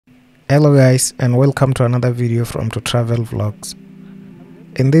Hello guys, and welcome to another video from To Travel Vlogs.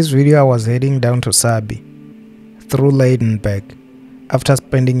 In this video I was heading down to Sabi through Lydenburg after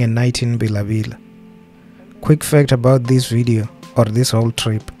spending a night in Bela-Bela. Quick fact about this video or this whole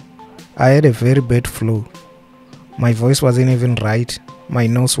trip: I had a very bad flu. My voice wasn't even right, my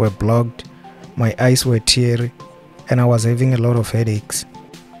nose were blocked, my eyes were teary, and I was having a lot of headaches.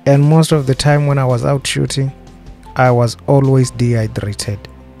 And most of the time when I was out shooting, I was always dehydrated.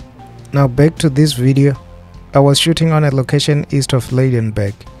 Now back to this video. I was shooting on a location east of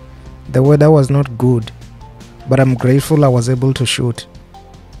Lydenburg. The weather was not good, but I'm grateful I was able to shoot.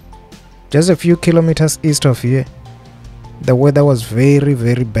 Just a few kilometers east of here, the weather was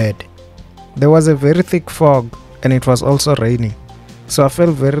very bad. There was a very thick fog and it was also raining, so I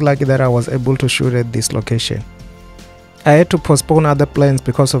felt very lucky that I was able to shoot at this location. I had to postpone other plans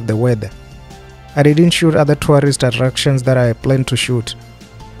because of the weather. I didn't shoot other tourist attractions that I planned to shoot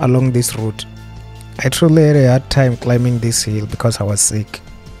along this route. I truly had a hard time climbing this hill because I was sick.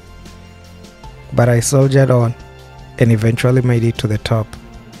 But I soldiered on and eventually made it to the top.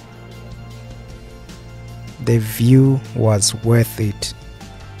 The view was worth it.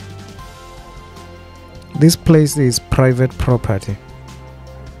 This place is private property,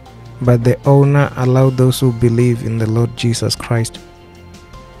 but the owner allowed those who believe in the Lord Jesus Christ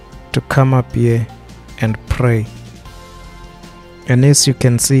to come up here and pray. And as you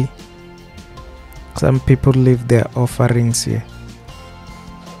can see, some people leave their offerings here.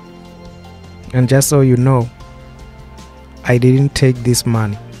 And just so you know, I didn't take this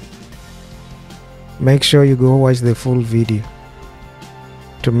money. Make sure you go watch the full video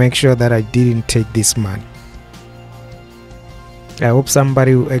to make sure that I didn't take this money. I hope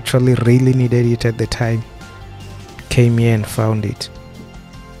somebody who actually really needed it at the time came here and found it.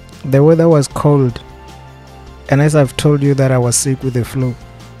 The weather was cold, and as I've told you that I was sick with the flu,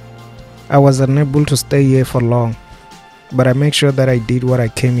 I was unable to stay here for long, but I make sure that I did what I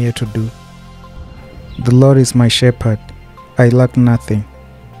came here to do. The Lord is my shepherd, I lack nothing.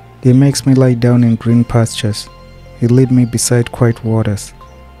 He makes me lie down in green pastures. He leads me beside quiet waters.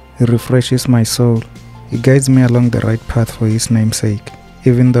 He refreshes my soul. He guides me along the right path for His name's sake.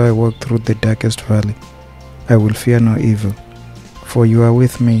 Even though I walk through the darkest valley, I will fear no evil. For you are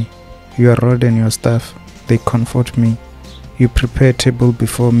with me. Your rod and your staff, they comfort me. You prepare a table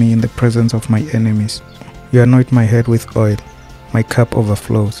before me in the presence of my enemies. You anoint my head with oil. My cup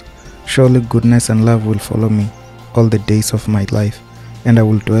overflows. Surely goodness and love will follow me all the days of my life, and I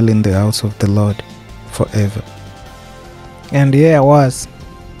will dwell in the house of the Lord forever. And here I was,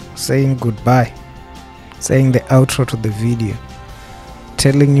 saying goodbye, saying the outro to the video,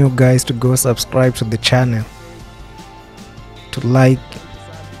 telling you guys to go subscribe to the channel, to like,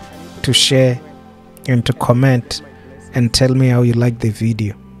 to share, and to comment and tell me how you like the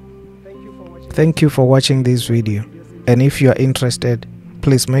video. Thank you for watching this video, and if you are interested,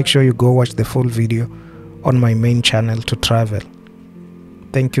 please make sure you go watch the full video on my main channel To Travel.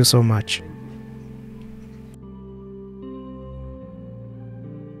 Thank you so much.